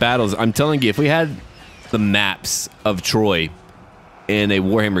having these battles. I'm telling you, if we had the maps of Troy in a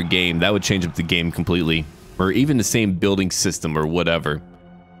Warhammer game, that would change up the game completely. Or even the same building system or whatever.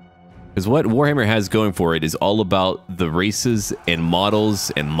 Because what Warhammer has going for it is all about the races and models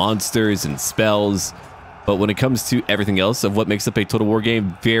and monsters and spells. But when it comes to everything else of what makes up a Total War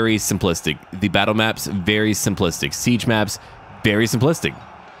game, very simplistic. The battle maps, very simplistic. Siege maps, very simplistic.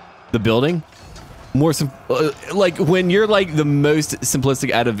 The building, more like when you're like the most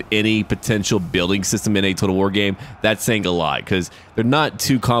simplistic out of any potential building system in a Total War game, that's saying a lot because they're not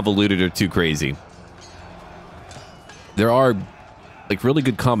too convoluted or too crazy. There are like really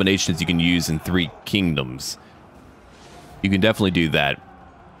good combinations you can use in 3 kingdoms. You can definitely do that.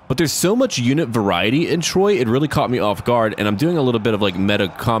 But there's so much unit variety in Troy, it really caught me off guard, and I'm doing a little bit of like meta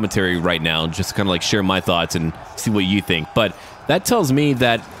commentary right now, just to kind of like share my thoughts and see what you think. But that tells me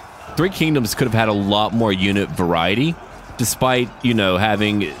that 3 Kingdoms could have had a lot more unit variety, despite, you know,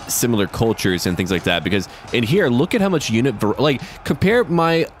 having similar cultures and things like that. Because in here, look at how much unit, like compare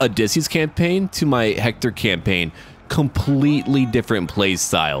my Odysseus campaign to my Hector campaign, completely different play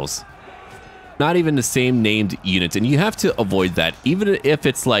styles. Not even the same named units, and you have to avoid that. Even if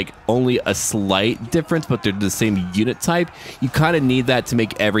it's like only a slight difference, but they're the same unit type, you kind of need that to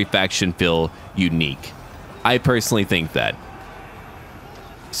make every faction feel unique. I personally think that.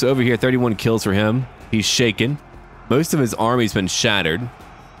 So over here, 31 kills for him. He's shaken. Most of his army's been shattered.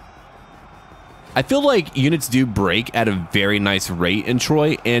 I feel like units do break at a very nice rate in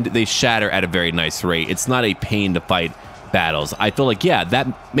Troy, and they shatter at a very nice rate. It's not a pain to fight battles. I feel like, yeah,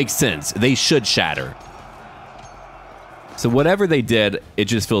 that makes sense. They should shatter. So whatever they did, it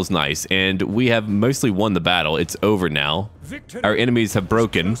just feels nice. And we have mostly won the battle. It's over now. Our enemies have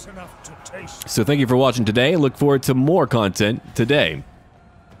broken. So thank you for watching today. Look forward to more content today.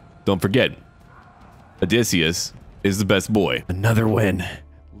 Don't forget, Odysseus is the best boy. Another win.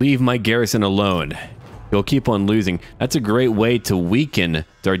 Leave my garrison alone. You'll keep on losing. That's a great way to weaken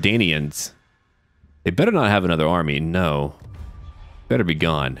Dardanians. They better not have another army. No. Better be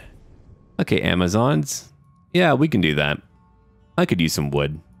gone. Okay, Amazons. Yeah, we can do that. I could use some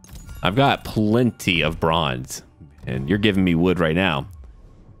wood. I've got plenty of bronze. And you're giving me wood right now.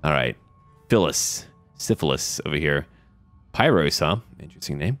 Alright. Phyllis. Syphilis over here. Pyros, huh?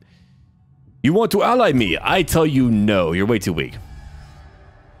 Interesting name. You want to ally me? I tell you no. You're way too weak.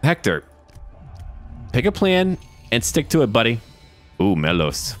 Hector, pick a plan and stick to it, buddy. Ooh,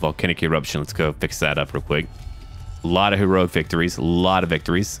 Melos. Volcanic eruption. Let's go fix that up real quick. A lot of heroic victories. A lot of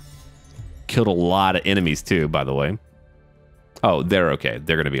victories. Killed a lot of enemies too, by the way. Oh, they're okay.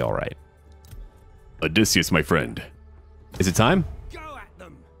 They're going to be all right. Odysseus, my friend. Is it time? Go at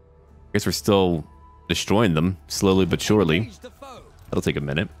them. I guess we're still destroying them slowly but surely. That'll take a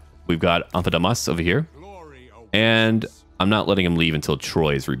minute. We've got Amphidamas over here. And I'm not letting him leave until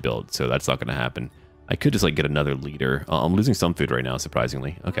Troy is rebuilt, so that's not going to happen. I could just like get another leader. I'm losing some food right now,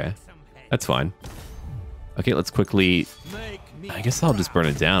 surprisingly. Okay, that's fine. Okay, let's quickly... I guess I'll just burn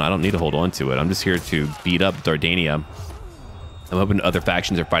it down. I don't need to hold on to it. I'm just here to beat up Dardania. I'm hoping other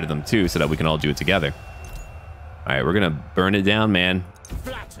factions are fighting them too, so that we can all do it together. All right, we're going to burn it down, man.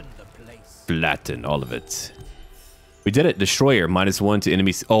 Flatten the place. Flatten all of it. We did it. Destroyer, -1 to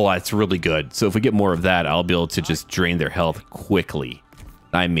enemies. Oh, that's really good. So if we get more of that, I'll be able to just drain their health quickly.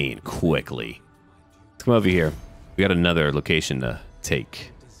 I mean, quickly. Let's come over here. We got another location to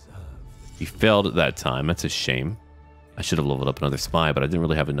take. We failed at that time. That's a shame. I should have leveled up another spy, but I didn't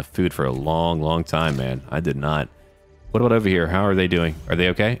really have enough food for a long, long time, man. I did not. What about over here? How are they doing? Are they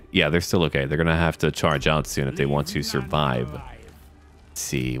okay? Yeah, they're still okay. They're going to have to charge out soon if they want to survive. Let's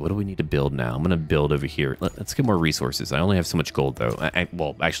see. What do we need to build now? I'm going to build over here. Let's get more resources. I only have so much gold, though.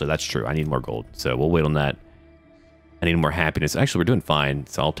 Well, actually, that's true. I need more gold, so we'll wait on that. I need more happiness. Actually, we're doing fine,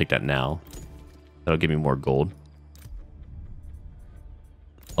 so I'll take that now. That'll give me more gold.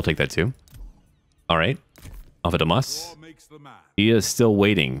 I'll take that, too. All right. Amphidamas. He is still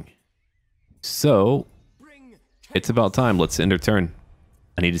waiting. So... it's about time. Let's end their turn.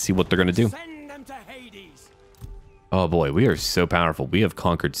 I need to see what they're going to do. Oh boy, we are so powerful. We have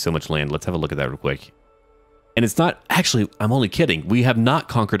conquered so much land. Let's have a look at that real quick. And it's not... actually, I'm only kidding. We have not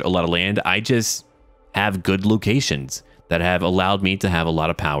conquered a lot of land. I just have good locations that have allowed me to have a lot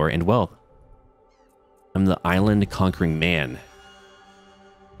of power and wealth. I'm the island conquering man.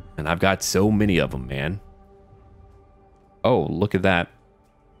 And I've got so many of them, man. Oh, look at that.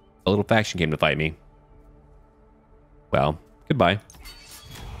 A little faction came to fight me. Well, goodbye.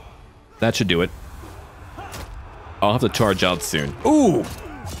 That should do it. I'll have to charge out soon. Ooh!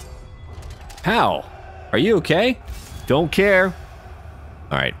 How? Are you okay? Don't care.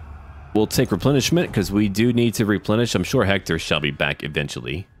 Alright. We'll take replenishment because we do need to replenish. I'm sure Hector shall be back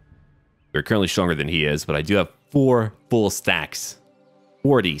eventually. We're currently stronger than he is, but I do have 4 full stacks.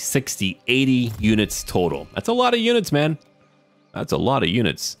 40, 60, 80 units total. That's a lot of units, man. That's a lot of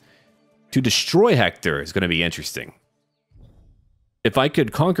units. To destroy Hector is going to be interesting. If I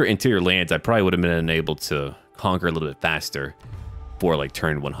could conquer interior lands, I probably would have been able to conquer a little bit faster for like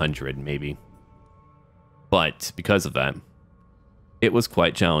turn 100, maybe. But because of that, it was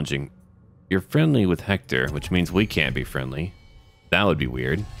quite challenging. You're friendly with Hector, which means we can't be friendly. That would be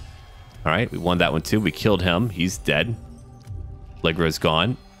weird. All right, we won that one too. We killed him. He's dead. Legro's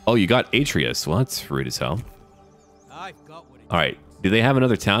gone. Oh, you got Atreus. Well, that's rude as hell. All right, do they have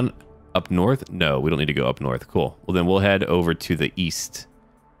another town up north? No, we don't need to go up north. Cool. Well, then we'll head over to the east.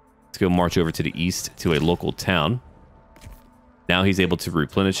 Let's go march over to the east to a local town. Now he's able to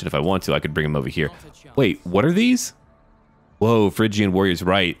replenish, and if I want to, I could bring him over here. Wait, what are these? Whoa, Phrygian warriors,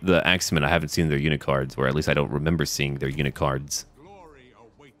 right. The Axemen, I haven't seen their unit cards, or at least I don't remember seeing their unit cards.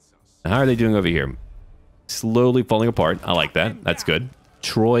 Now, how are they doing over here? Slowly falling apart. I like that. That's good.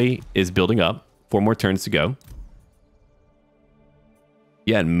 Troy is building up. 4 more turns to go.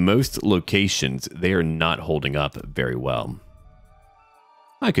 Yeah, in most locations, they are not holding up very well.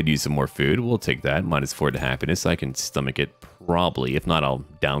 I could use some more food. We'll take that. -4 to happiness. I can stomach it probably. If not, I'll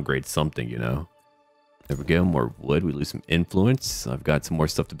downgrade something, you know. There we go. More wood. We lose some influence. I've got some more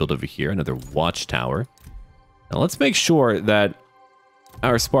stuff to build over here. Another watchtower. Now, let's make sure that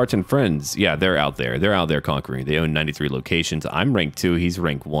our Spartan friends, yeah, they're out there. They're out there conquering. They own 93 locations. I'm rank 2. He's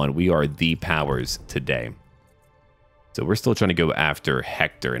rank 1. We are the powers today. So we're still trying to go after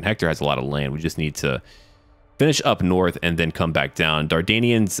Hector. And Hector has a lot of land. We just need to finish up north and then come back down.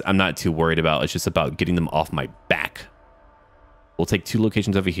 Dardanians, I'm not too worried about. It's just about getting them off my back. We'll take 2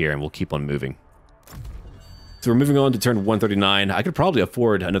 locations over here and we'll keep on moving. So we're moving on to turn 139. I could probably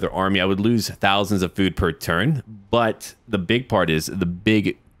afford another army. I would lose thousands of food per turn. But the big part is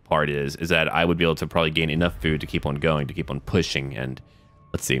that I would be able to probably gain enough food to keep on going, to keep on pushing. And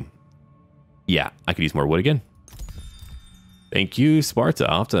let's see. Yeah, I could use more wood again. Thank you, Sparta.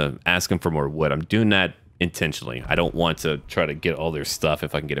 I'll have to ask them for more wood. I'm doing that intentionally. I don't want to try to get all their stuff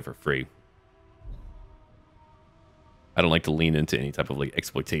if I can get it for free. I don't like to lean into any type of like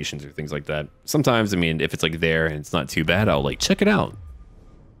exploitations or things like that. Sometimes, I mean, if it's like there and it's not too bad, I'll like check it out.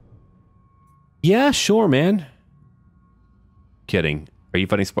 Yeah, sure, man. Kidding. Are you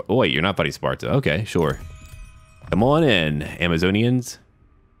fighting Sparta? Oh, wait, you're not fighting Sparta. Okay, sure. Come on in, Amazonians.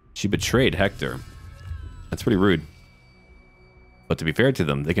 She betrayed Hector. That's pretty rude. But to be fair to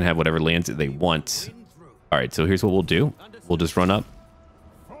them, they can have whatever lands that they want. All right, so here's what we'll do. We'll just run up.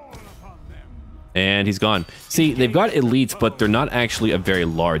 And he's gone. See, they've got elites, but they're not actually a very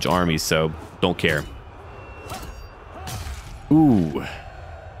large army, so don't care. Ooh.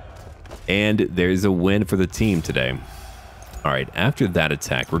 And there's a win for the team today. All right, after that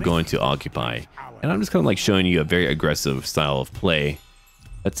attack, we're going to occupy. And I'm just kind of like showing you a very aggressive style of play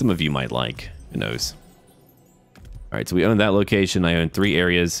that some of you might like. Who knows? All right, so we own that location. I own 3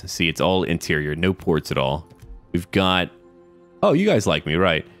 areas. See, it's all interior, no ports at all. We've got... Oh, you guys like me,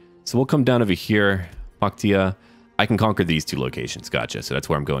 right? So we'll come down over here. Paktia. I can conquer these 2 locations. Gotcha. So that's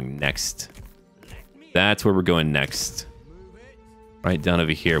where I'm going next. That's where we're going next. Right down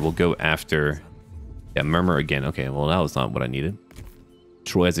over here. We'll go after... Yeah, Murmur again. Okay, well, that was not what I needed.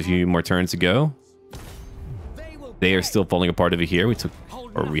 Troy has a few more turns to go. They are still falling apart over here.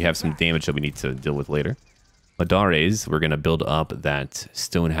 We have some damage that we need to deal with later. Madares, we're going to build up that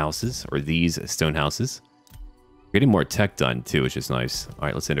stone houses, or these stone houses. We're getting more tech done, too, which is nice. All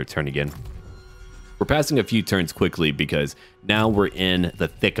right, let's end our turn again. We're passing a few turns quickly because now we're in the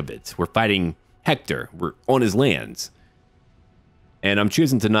thick of it. We're fighting Hector. We're on his lands. And I'm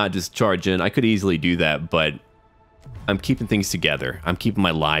choosing to not just charge in. I could easily do that, but I'm keeping things together. I'm keeping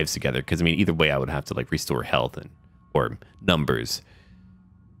my lives together because, I mean, either way, I would have to, like, restore health or numbers.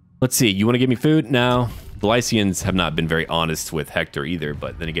 Let's see. You want to give me food? No. The Lycians have not been very honest with Hector either,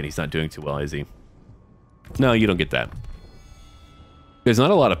 but then again, he's not doing too well, is he? No, you don't get that. There's not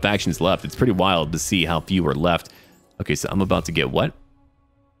a lot of factions left. It's pretty wild to see how few are left. Okay, so I'm about to get what?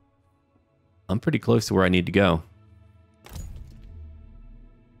 I'm pretty close to where I need to go.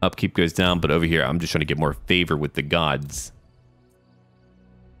 Upkeep goes down, but over here, I'm just trying to get more favor with the gods.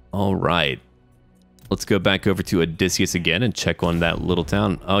 All right. Let's go back over to Odysseus again and check on that little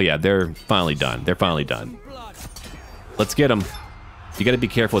town. Oh, yeah, they're finally done. They're finally done. Let's get them. You got to be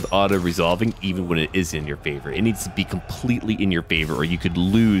careful with auto-resolving, even when it is in your favor. It needs to be completely in your favor, or you could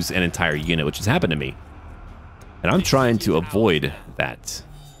lose an entire unit, which has happened to me. And I'm trying to avoid that.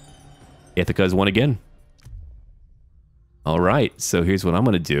 Ithaca's won again. All right, so here's what I'm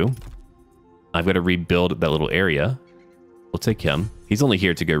going to do. I've got to rebuild that little area. We'll take him. He's only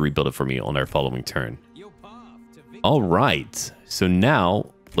here to go rebuild it for me on our following turn. All right, so now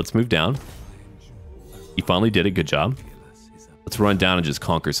let's move down. You finally did it. Good job. Let's run down and just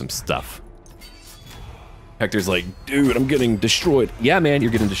conquer some stuff. Hector's like, dude, I'm getting destroyed. Yeah, man,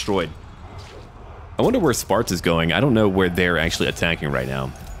 you're getting destroyed. I wonder where Sparta's going. I don't know where they're actually attacking right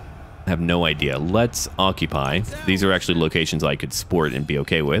now. I have no idea. Let's occupy. These are actually locations I could sport and be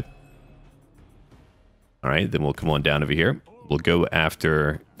okay with. All right, then we'll come on down over here. We'll go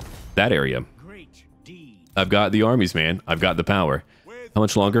after that area. I've got the armies, man. I've got the power. How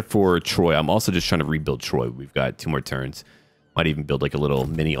much longer for Troy? I'm also just trying to rebuild Troy. We've got 2 more turns. Might even build like a little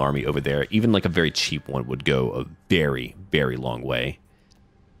mini army over there. Even like a very cheap one would go a very, very long way.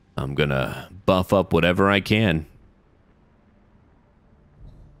 I'm gonna buff up whatever I can.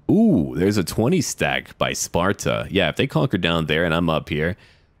 Ooh, there's a 20 stack by Sparta. Yeah, if they conquer down there and I'm up here,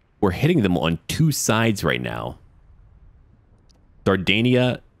 we're hitting them on 2 sides right now.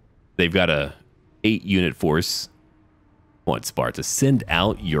 Dardania, they've got a 8-unit force. Come on, Sparta, send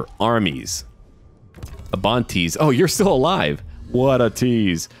out your armies. Abantes, oh, you're still alive. What a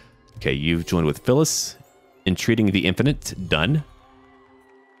tease. Okay, you've joined with Phyllis. Entreating the Infinite, done.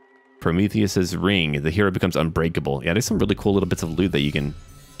 Prometheus's ring, the hero becomes unbreakable. Yeah, there's some really cool little bits of loot that you can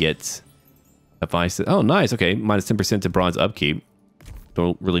get. If I said, oh, nice. Okay, minus 10% to bronze upkeep.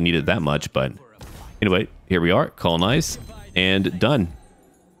 Don't really need it that much, but anyway, here we are. Colonize and done.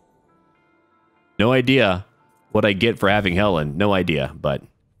 No idea what I get for having Helen. No idea, but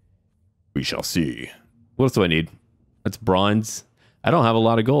we shall see. What else do I need? That's bronze. I don't have a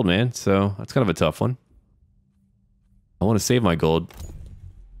lot of gold, man, so that's kind of a tough one. I want to save my gold.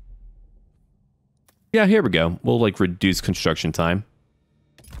 Yeah, here we go. We'll like reduce construction time.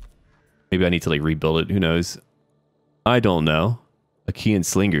 Maybe I need to like rebuild it. Who knows? I don't know. Achaean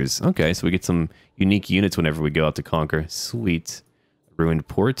slingers. Okay, so we get some unique units whenever we go out to conquer. Sweet. Ruined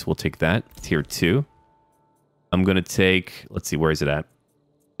port. We'll take that. Tier 2. I'm going to take... Let's see, where is it at?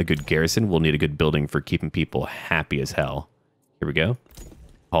 A good garrison. We'll need a good building for keeping people happy as hell. Here we go.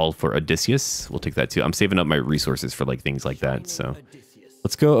 Hall for Odysseus. We'll take that too. I'm saving up my resources for like things like that. So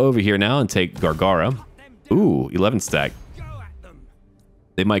let's go over here now and take Gargara. Ooh, 11 stack.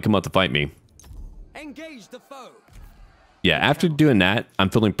 They might come out to fight me. Engage the foe. Yeah, after doing that, I'm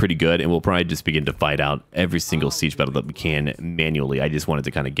feeling pretty good, and we'll probably just begin to fight out every single siege battle that we can manually. I just wanted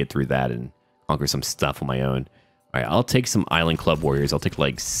to kind of get through that and conquer some stuff on my own. All right, I'll take some Island Club Warriors. I'll take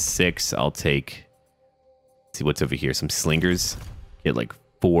like 6. I'll take... Let's see what's over here. Some Slingers. Get like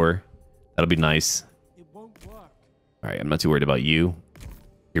 4. That'll be nice. All right, I'm not too worried about you.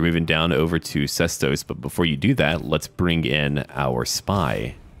 You're moving down over to Sestos, but before you do that, let's bring in our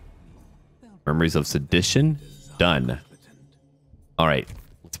spy. Murmurs of Sedition. Done. All right,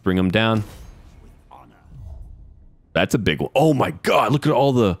 let's bring them down. That's a big one. Oh my god, look at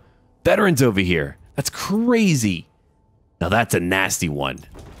all the veterans over here. That's crazy. Now that's a nasty one.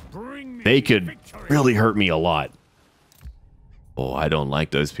 They could really hurt me a lot. Oh, I don't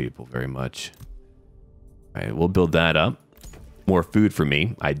like those people very much. All right, we'll build that up. More food for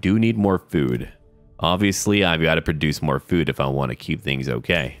me. I do need more food. Obviously, I've got to produce more food if I want to keep things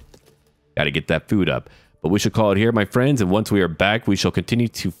okay. Got to get that food up. But we shall call it here, my friends, and once we are back, we shall continue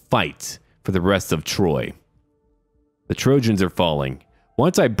to fight for the rest of Troy. The Trojans are falling.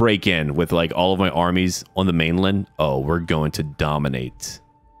 Once I break in with like all of my armies on the mainland, oh, we're going to dominate.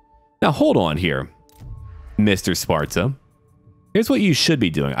 Now, hold on here, Mr. Sparta. Here's what you should be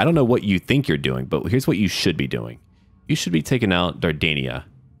doing. I don't know what you think you're doing, but here's what you should be doing. You should be taking out Dardania.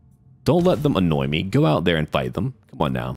 Don't let them annoy me. Go out there and fight them. Come on now.